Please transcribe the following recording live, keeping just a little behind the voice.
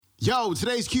Yo,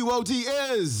 today's QOD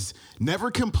is never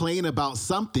complain about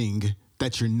something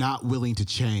that you're not willing to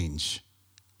change.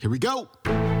 Here we go.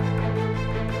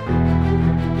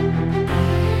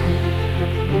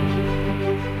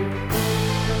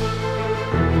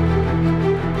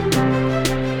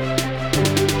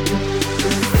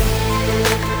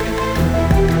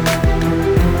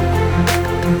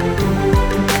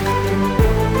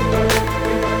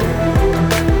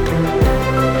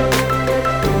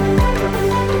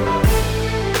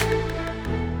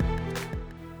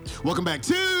 Welcome back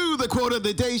to the Quote of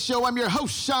the Day Show. I'm your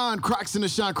host, Sean Croxton of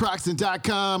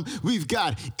SeanCroxton.com. We've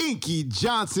got Inky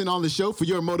Johnson on the show for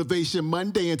your Motivation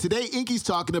Monday. And today, Inky's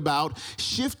talking about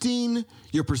shifting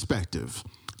your perspective,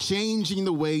 changing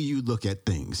the way you look at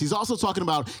things. He's also talking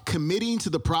about committing to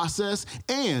the process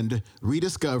and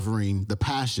rediscovering the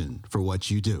passion for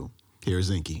what you do. Here's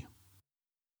Inky.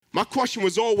 My question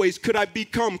was always, could I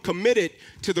become committed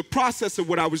to the process of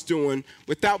what I was doing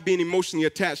without being emotionally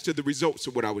attached to the results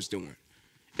of what I was doing?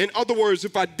 In other words,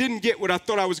 if I didn't get what I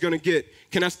thought I was going to get,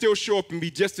 can I still show up and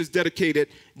be just as dedicated,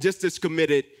 just as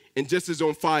committed, and just as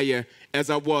on fire as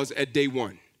I was at day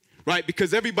one? Right?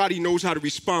 Because everybody knows how to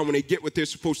respond when they get what they're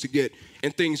supposed to get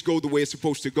and things go the way it's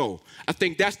supposed to go. I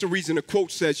think that's the reason the quote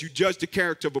says you judge the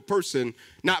character of a person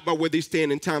not by where they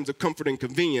stand in times of comfort and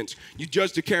convenience. You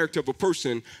judge the character of a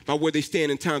person by where they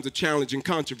stand in times of challenge and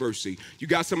controversy. You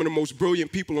got some of the most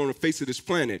brilliant people on the face of this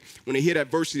planet. When they hit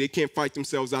adversity, they can't fight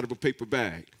themselves out of a paper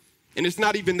bag. And it's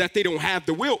not even that they don't have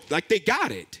the will, like they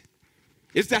got it.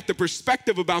 It's that the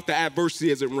perspective about the adversity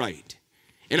isn't right.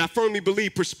 And I firmly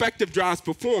believe perspective drives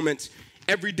performance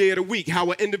every day of the week.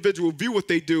 How an individual view what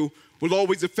they do will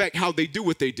always affect how they do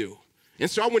what they do. And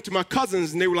so I went to my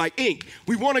cousins, and they were like, Ink,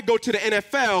 we want to go to the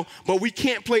NFL, but we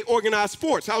can't play organized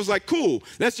sports. I was like, cool,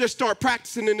 let's just start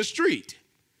practicing in the street.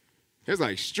 He was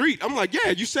like, street? I'm like,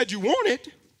 yeah, you said you want it.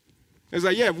 He was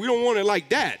like, yeah, we don't want it like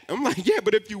that. I'm like, yeah,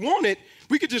 but if you want it,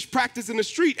 we could just practice in the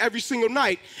street every single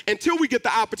night until we get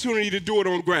the opportunity to do it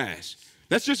on grass.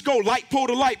 Let's just go light pole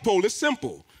to light pole. It's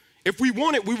simple. If we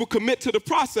want it, we will commit to the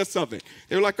process of it.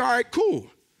 They were like, all right, cool.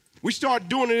 We started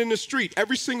doing it in the street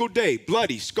every single day,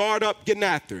 bloody, scarred up, getting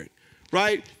after it,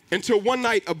 right? Until one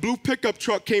night, a blue pickup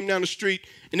truck came down the street,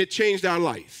 and it changed our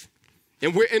life.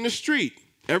 And we're in the street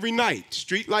every night.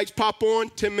 Street lights pop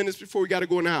on 10 minutes before we got to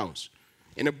go in the house.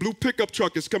 And a blue pickup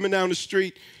truck is coming down the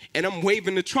street, and I'm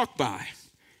waving the truck by.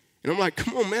 And I'm like,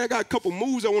 come on, man, I got a couple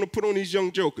moves I want to put on these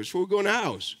young jokers before we go in the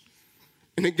house.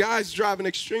 And the guy's driving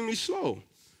extremely slow.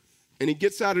 And he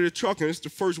gets out of the truck, and it's the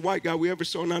first white guy we ever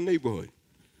saw in our neighborhood.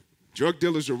 Drug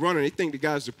dealers are running. They think the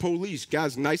guy's the police.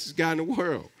 Guy's the nicest guy in the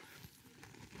world.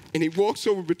 And he walks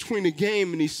over between the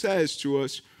game, and he says to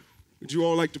us, would you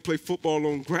all like to play football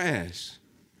on grass?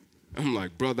 I'm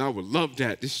like, brother, I would love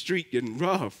that. This street getting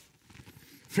rough,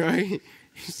 right?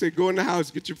 He said, go in the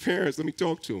house, get your parents. Let me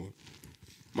talk to them.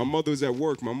 My mother was at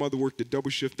work. My mother worked a double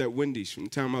shift at Wendy's from the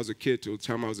time I was a kid till the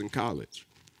time I was in college.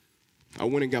 I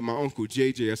went and got my uncle,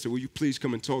 JJ. I said, will you please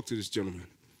come and talk to this gentleman?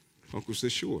 Uncle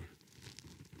said, sure.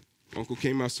 Uncle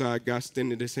came outside, got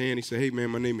extended his hand. He said, hey, man,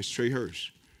 my name is Trey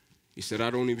Hurst. He said, I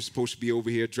don't even supposed to be over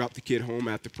here. Dropped the kid home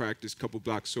after practice, a couple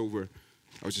blocks over.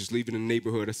 I was just leaving the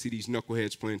neighborhood. I see these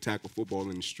knuckleheads playing tackle football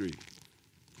in the street.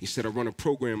 He said, I run a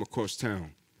program across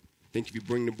town. Think if you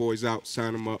bring the boys out,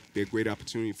 sign them up, be a great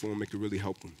opportunity for them, it could really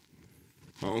help them.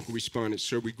 My uncle responded,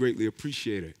 sir, we greatly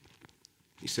appreciate it.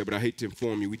 He said, but I hate to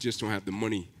inform you, we just don't have the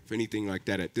money for anything like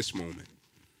that at this moment.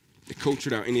 The coach,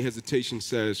 without any hesitation,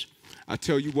 says, I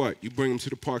tell you what, you bring them to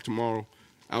the park tomorrow,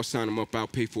 I'll sign them up, I'll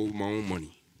pay for it with my own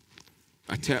money.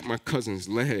 I tapped my cousin's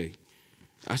leg.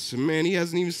 I said, man, he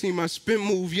hasn't even seen my spin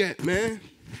move yet, man.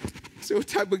 I said, what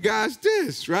type of guy is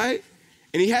this, right?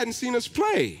 And he hadn't seen us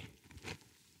play.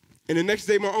 And the next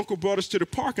day, my uncle brought us to the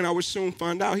park, and I would soon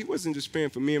find out he wasn't just paying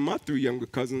for me and my 3 younger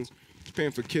cousins. He was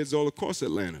paying for kids all across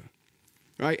Atlanta,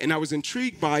 right? And I was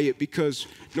intrigued by it because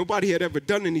nobody had ever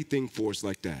done anything for us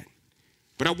like that.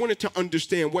 But I wanted to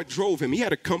understand what drove him. He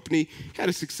had a company, had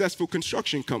a successful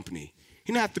construction company.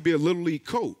 He didn't have to be a Little League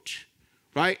coach,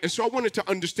 right? And so I wanted to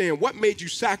understand what made you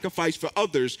sacrifice for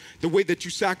others the way that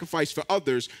you sacrificed for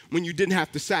others when you didn't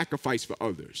have to sacrifice for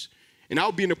others. And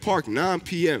I'll be in the park 9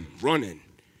 p.m. running,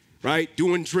 right,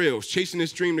 doing drills, chasing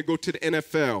this dream to go to the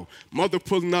NFL. Mother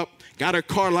pulling up, got her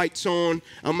car lights on.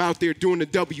 I'm out there doing the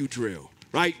W drill,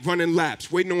 right, running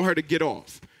laps, waiting on her to get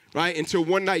off, right, until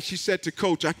one night she said to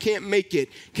Coach, I can't make it.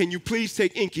 Can you please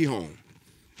take Inky home?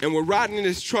 And we're riding in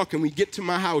this truck, and we get to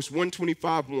my house,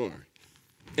 125 Warren.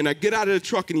 And I get out of the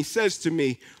truck, and he says to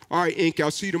me, all right, Inky,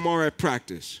 I'll see you tomorrow at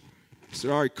practice. I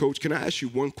said, all right, Coach, can I ask you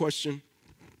one question?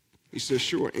 He said,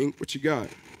 sure, Ink, what you got?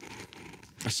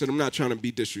 I said, I'm not trying to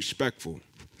be disrespectful.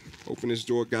 Opened his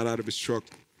door, got out of his truck,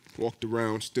 walked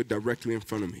around, stood directly in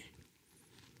front of me.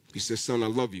 He said, son, I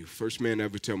love you. First man to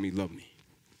ever tell me he loved me.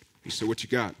 He said, what you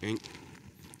got, Ink?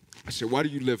 I said, why do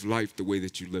you live life the way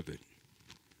that you live it?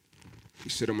 He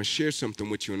said, I'm going to share something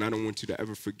with you, and I don't want you to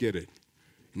ever forget it.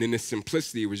 And in its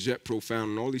simplicity, it was yet profound,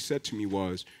 and all he said to me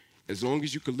was, as long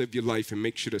as you can live your life and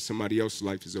make sure that somebody else's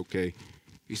life is okay,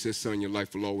 he said, son, your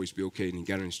life will always be okay. And he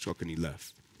got in his truck and he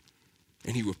left.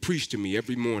 And he would preach to me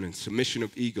every morning, submission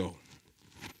of ego,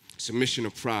 submission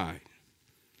of pride.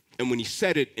 And when he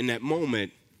said it in that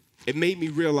moment, it made me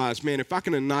realize, man, if I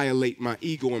can annihilate my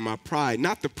ego and my pride,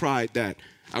 not the pride that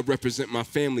I represent my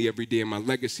family every day and my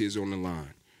legacy is on the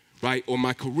line, right? Or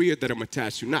my career that I'm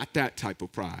attached to, not that type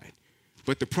of pride,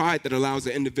 but the pride that allows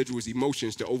the individual's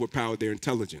emotions to overpower their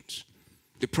intelligence.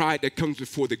 The pride that comes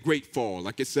before the great fall,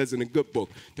 like it says in a good book,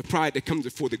 the pride that comes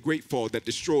before the great fall that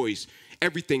destroys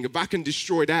everything. If I can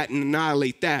destroy that and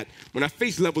annihilate that, when I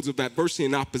face levels of adversity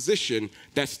and opposition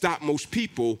that stop most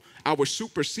people, I will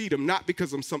supersede them, not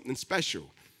because I'm something special,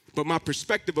 but my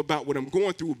perspective about what I'm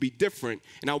going through will be different,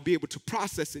 and I'll be able to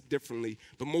process it differently,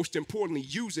 but most importantly,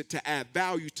 use it to add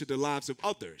value to the lives of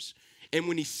others. And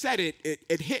when he said it,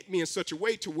 it hit me in such a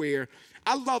way to where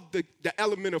I love the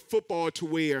element of football to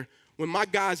where when my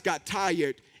guys got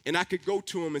tired and I could go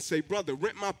to them and say, brother,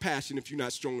 rent my passion if you're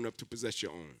not strong enough to possess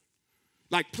your own.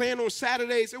 Like playing on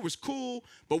Saturdays, it was cool,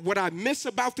 but what I miss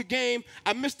about the game,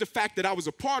 I miss the fact that I was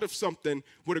a part of something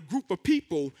with a group of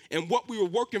people and what we were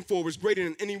working for was greater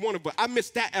than any one of us. I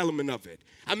miss that element of it.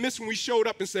 I miss when we showed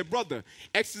up and said, brother,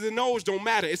 X's and O's don't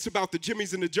matter. It's about the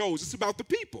Jimmys and the Joes. It's about the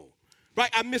people. Right?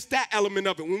 I missed that element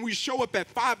of it. When we show up at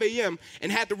 5 a.m.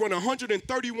 and had to run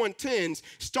 131 tens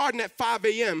starting at 5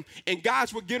 a.m. and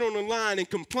guys would get on the line and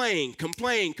complain.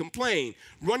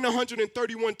 Run the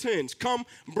 131 tens. Come,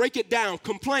 break it down.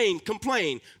 Complain.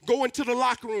 Go into the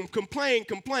locker room. Complain.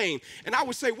 And I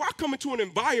would say, why come into an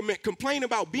environment, complain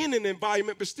about being in the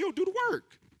environment, but still do the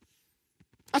work?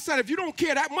 I said, if you don't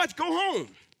care that much, go home.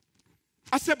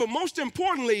 I said, but most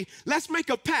importantly, let's make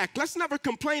a pact. Let's never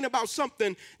complain about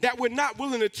something that we're not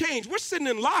willing to change. We're sitting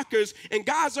in lockers and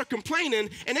guys are complaining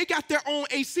and they got their own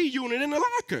AC unit in the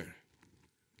locker.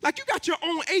 Like you got your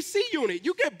own AC unit.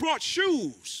 You get brought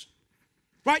shoes,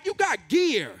 right? You got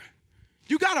gear.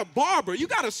 You got a barber. You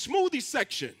got a smoothie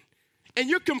section. And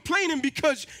you're complaining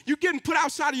because you're getting put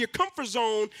outside of your comfort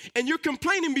zone, and you're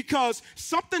complaining because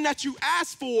something that you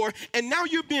asked for, and now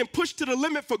you're being pushed to the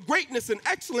limit for greatness and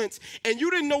excellence, and you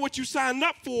didn't know what you signed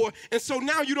up for, and so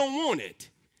now you don't want it.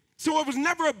 So it was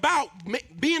never about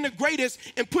being the greatest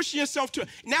and pushing yourself to,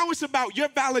 now it's about your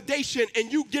validation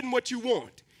and you getting what you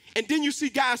want. And then you see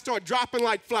guys start dropping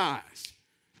like flies,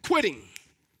 quitting.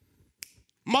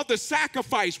 Mother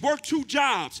sacrifice, work 2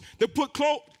 jobs, they put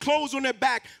clothes on their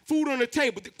back, food on the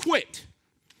table, they quit.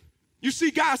 You see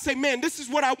guys say, man, this is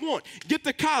what I want. Get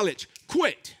to college,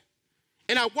 quit.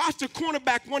 And I watched a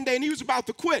cornerback one day and he was about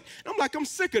to quit. And I'm like, I'm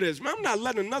sick of this, man. I'm not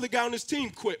letting another guy on this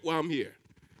team quit while I'm here.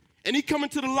 And he come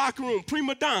into the locker room,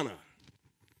 prima donna.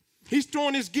 He's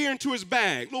throwing his gear into his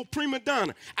bag, little prima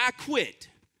donna. I quit.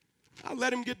 I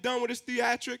let him get done with his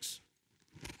theatrics.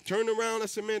 Turned around, I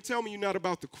said, man, tell me you're not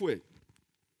about to quit.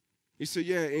 He said,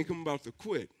 yeah, Inky, I'm about to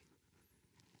quit.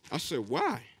 I said,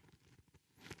 why?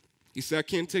 He said, I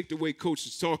can't take the way coach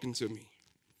is talking to me.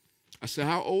 I said,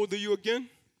 how old are you again?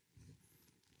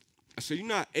 I said, you're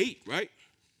not 8, right?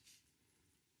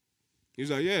 He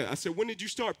was like, yeah. I said, when did you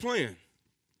start playing?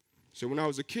 I said, when I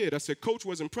was a kid. I said, coach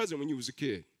wasn't present when you was a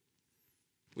kid.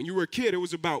 When you were a kid, it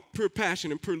was about pure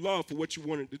passion and pure love for what you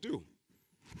wanted to do.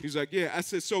 He was like, yeah. I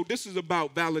said, so this is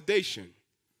about validation.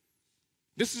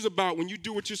 This is about when you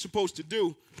do what you're supposed to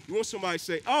do, you want somebody to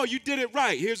say, oh, you did it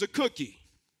right. Here's a cookie.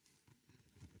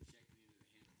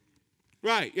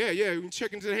 Right, yeah. You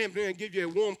check into the Hampton and give you a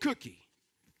warm cookie.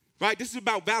 Right, this is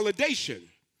about validation.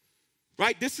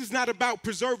 Right, this is not about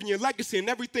preserving your legacy and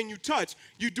everything you touch.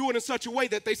 You do it in such a way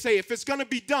that they say, if it's going to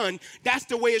be done, that's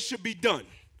the way it should be done.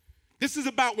 This is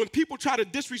about when people try to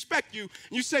disrespect you, and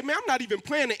you say, man, I'm not even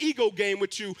playing an ego game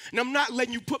with you, and I'm not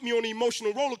letting you put me on an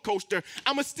emotional roller coaster.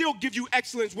 I'm going to still give you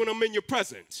excellence when I'm in your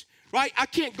presence, right? I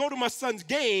can't go to my son's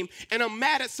game, and I'm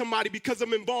mad at somebody because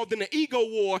I'm involved in an ego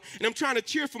war, and I'm trying to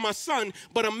cheer for my son,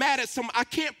 but I'm mad at I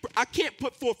can't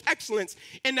put forth excellence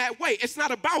in that way. It's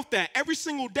not about that. Every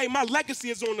single day, my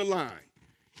legacy is on the line.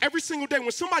 Every single day,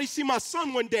 when somebody see my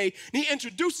son one day and he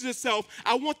introduces himself,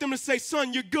 I want them to say,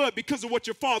 son, you're good because of what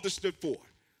your father stood for.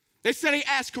 They said they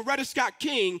asked Coretta Scott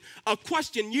King a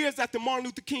question years after Martin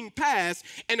Luther King passed,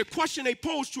 and the question they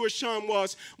posed to her, Sean,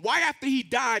 was, why after he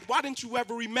died, why didn't you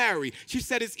ever remarry? She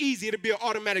said, it's easy, it'll be an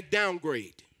automatic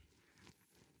downgrade.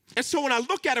 And so when I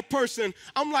look at a person,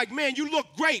 I'm like, man, you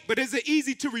look great, but is it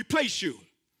easy to replace you?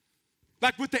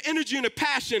 Like with the energy and the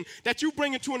passion that you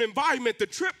bring into an environment, the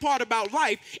trip part about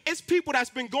life is people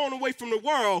that's been going away from the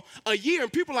world a year,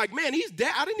 and people are like, man, he's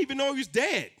dead. I didn't even know he was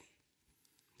dead.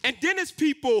 And then it's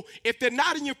people, if they're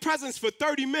not in your presence for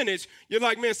 30 minutes, you're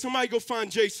like, man, somebody go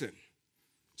find Jason.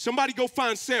 Somebody go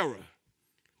find Sarah.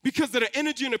 Because of the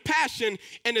energy and the passion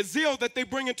and the zeal that they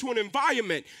bring into an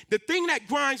environment. The thing that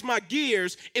grinds my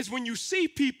gears is when you see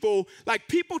people, like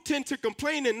people tend to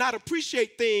complain and not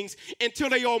appreciate things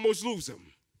until they almost lose them.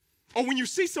 Or when you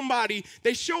see somebody,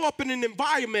 they show up in an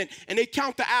environment and they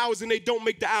count the hours and they don't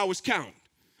make the hours count.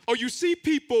 Or you see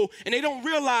people and they don't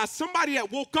realize somebody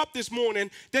that woke up this morning,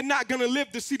 they're not going to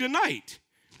live to see the night.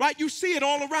 Right? You see it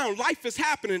all around. Life is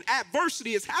happening.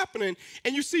 Adversity is happening.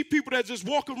 And you see people that just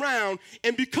walk around,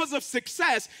 and because of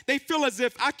success, they feel as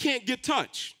if I can't get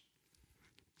touched.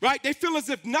 Right? They feel as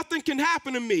if nothing can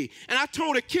happen to me. And I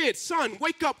told a kid, son,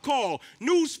 wake up call.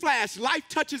 Newsflash, life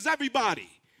touches everybody.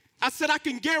 I said, I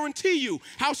can guarantee you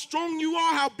how strong you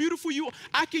are, how beautiful you are.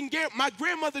 My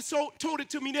grandmother told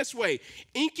it to me this way.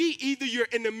 Inky, either you're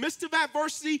in the midst of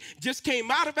adversity, just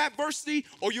came out of adversity,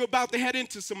 or you're about to head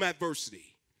into some adversity.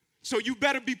 So you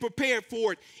better be prepared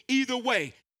for it either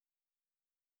way.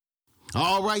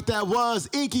 All right, that was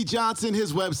Inky Johnson.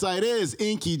 His website is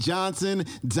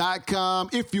inkyjohnson.com.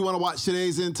 If you want to watch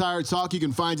today's entire talk, you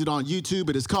can find it on YouTube.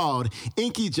 It is called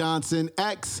Inky Johnson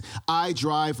X I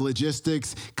Drive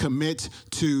Logistics Commit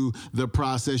to the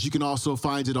Process. You can also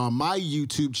find it on my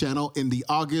YouTube channel in the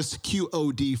August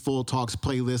QOD Full Talks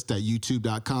playlist at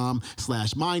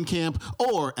youtube.com/mindcamp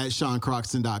or at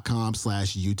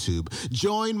SeanCroxton.com/YouTube.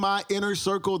 Join my inner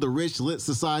circle, the Rich Lit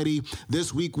Society.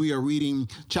 This week we are reading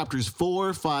chapters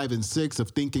 4, 5, and 6 of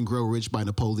Think and Grow Rich by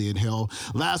Napoleon Hill.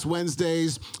 Last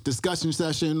Wednesday's discussion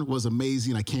session was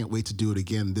amazing. I can't wait to do it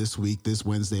again this week, this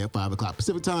Wednesday at 5 o'clock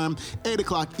Pacific time, 8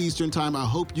 o'clock Eastern time. I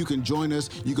hope you can join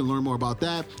us. You can learn more about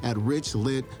that at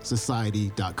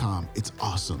richlitsociety.com. It's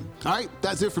awesome. All right,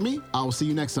 that's it for me. I will see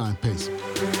you next time. Peace.